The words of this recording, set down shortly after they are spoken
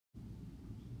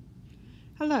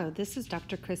Hello, this is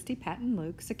Dr. Christy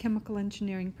Patton-Lukes, a chemical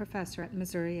engineering professor at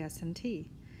Missouri S&T.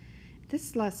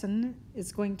 This lesson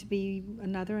is going to be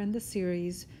another in the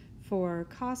series for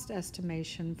cost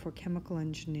estimation for chemical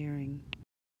engineering.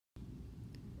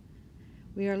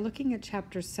 We are looking at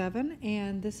Chapter 7,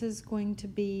 and this is going to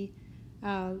be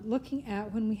looking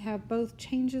at when we have both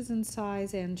changes in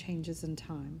size and changes in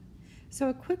time. So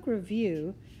a quick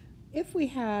review, if we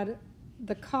had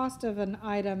the cost of an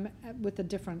item with a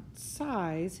different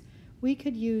size, we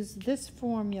could use this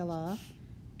formula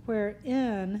where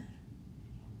n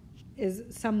is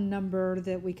some number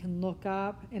that we can look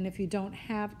up, and if you don't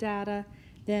have data,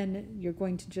 then you're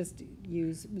going to just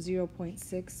use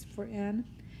 0.6 for n.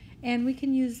 And we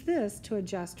can use this to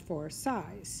adjust for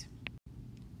size.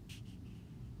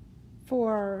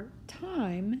 For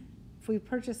time, if we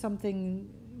purchase something,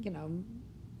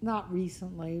 not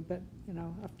recently, but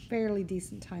a fairly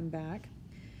decent time back,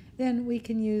 then we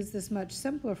can use this much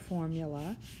simpler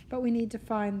formula, but we need to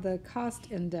find the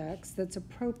cost index that's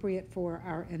appropriate for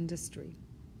our industry.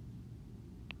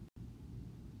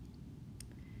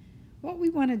 What we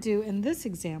want to do in this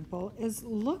example is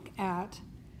look at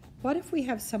what if we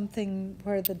have something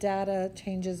where the data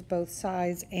changes both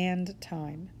size and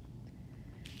time.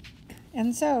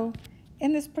 And so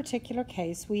in this particular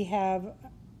case, we have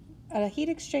a heat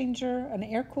exchanger, an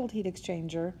air-cooled heat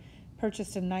exchanger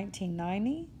purchased in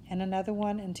 1990 and another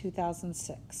one in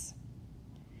 2006.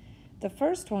 The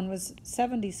first one was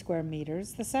 70 square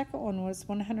meters. The second one was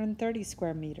 130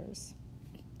 square meters.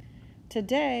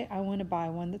 Today, I want to buy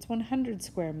one that's 100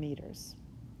 square meters.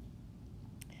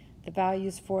 The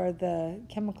values for the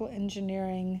chemical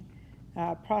engineering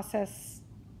process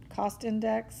cost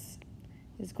index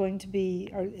is going to be,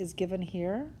 or is given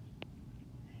here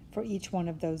for each one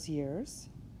of those years,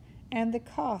 and the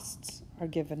costs are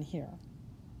given here.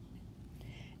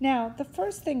 Now, the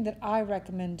first thing that I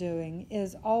recommend doing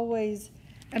is always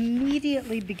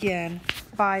immediately begin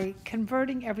by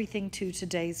converting everything to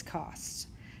today's costs.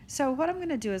 So what I'm going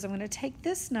to do is I'm going to take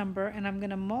this number and I'm going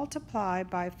to multiply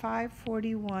by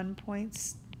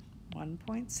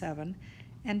 541.1.7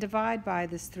 and divide by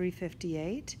this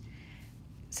 358.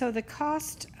 So the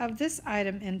cost of this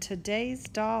item in today's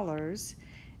dollars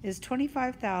is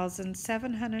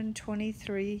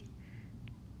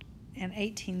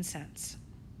 $25,723.18.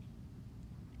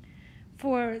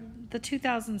 For the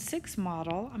 2006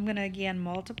 model, I'm going to again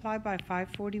multiply by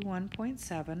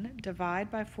 541.7, divide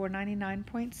by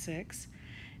 499.6,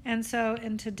 and so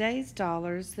in today's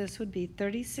dollars, this would be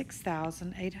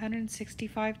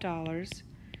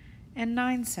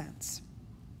 $36,865.09.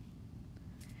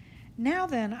 Now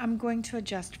then, I'm going to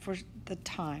adjust for the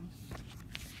time.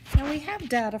 Now we have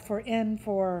data for N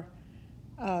for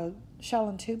shell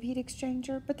and tube heat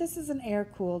exchanger, but this is an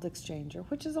air-cooled exchanger,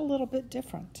 which is a little bit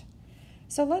different.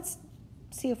 So let's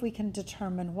see if we can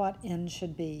determine what N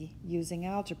should be using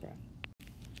algebra.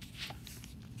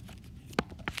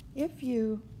 If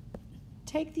you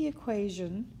take the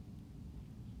equation,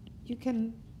 you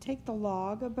can take the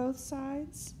log of both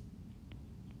sides,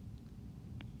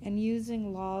 and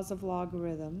using laws of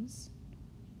logarithms,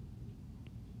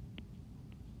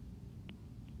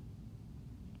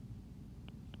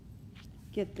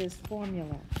 get this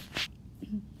formula.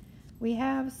 We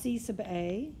have C sub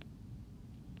A.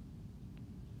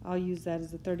 I'll use that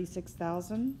as a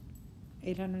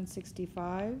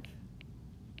 36,865.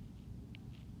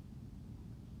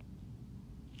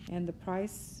 And the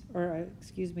price, or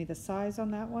excuse me, the size on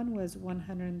that one was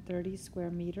 130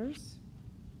 square meters.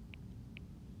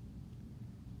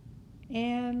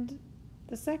 And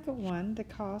the second one, the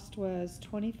cost was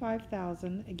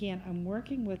 25,000. Again, I'm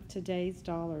working with today's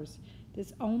dollars.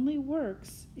 This only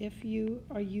works if you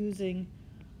are using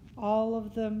all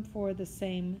of them for the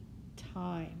same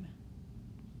time.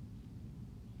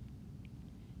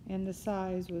 And the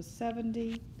size was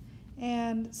 70,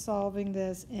 and solving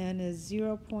this, N is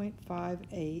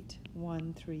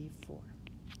 0.58134.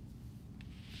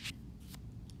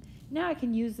 Now I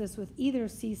can use this with either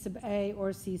C sub A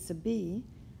or C sub B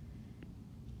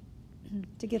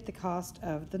to get the cost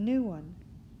of the new one.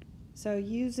 So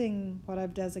using what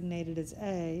I've designated as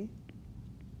A,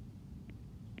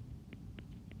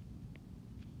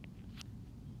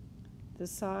 the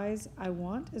size I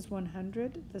want is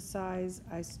 100. The size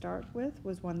I start with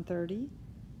was 130.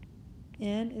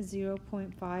 N is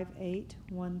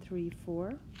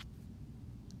 0.58134.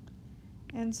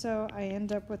 And so I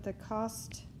end up with a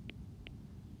cost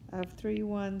of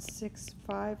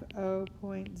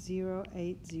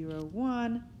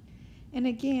 31650.0801. And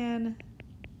again,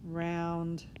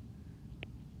 round.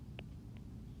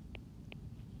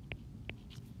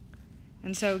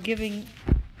 And so giving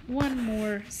one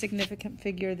more significant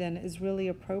figure than is really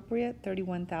appropriate,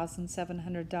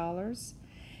 $31,700.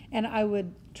 And I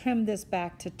would trim this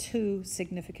back to 2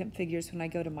 significant figures when I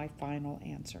go to my final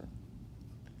answer.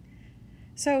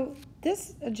 So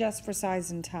this adjusts for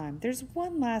size and time. There's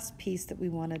one last piece that we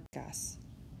want to discuss,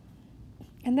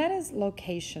 and that is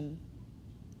location.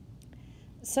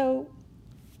 So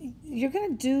you're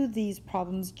going to do these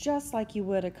problems just like you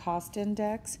would a cost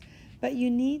index, but you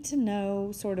need to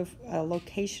know sort of a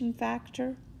location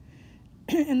factor.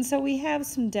 And so we have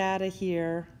some data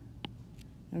here,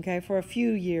 okay, for a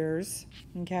few years,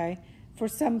 okay, for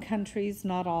some countries,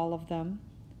 not all of them.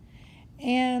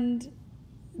 And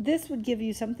this would give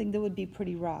you something that would be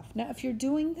pretty rough. Now, if you're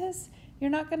doing this, you're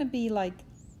not going to be like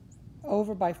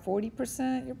over by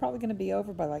 40%. You're probably going to be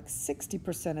over by like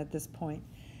 60% at this point.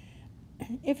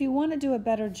 If you want to do a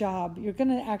better job, you're going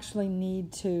to actually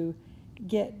need to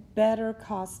get better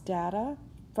cost data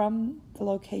from the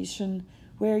location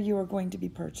where you are going to be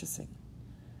purchasing.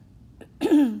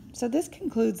 So this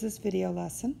concludes this video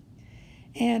lesson.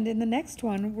 And in the next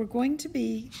one, we're going to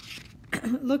be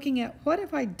looking at what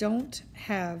if I don't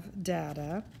have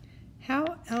data?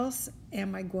 How else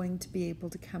am I going to be able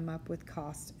to come up with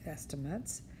cost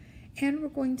estimates? And we're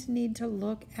going to need to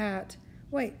look at,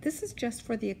 wait, this is just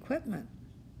for the equipment.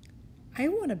 I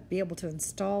want to be able to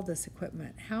install this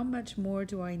equipment. How much more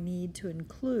do I need to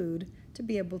include to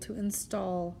be able to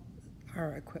install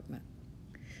our equipment?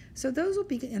 So those will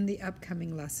be in the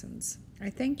upcoming lessons. I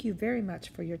thank you very much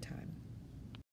for your time.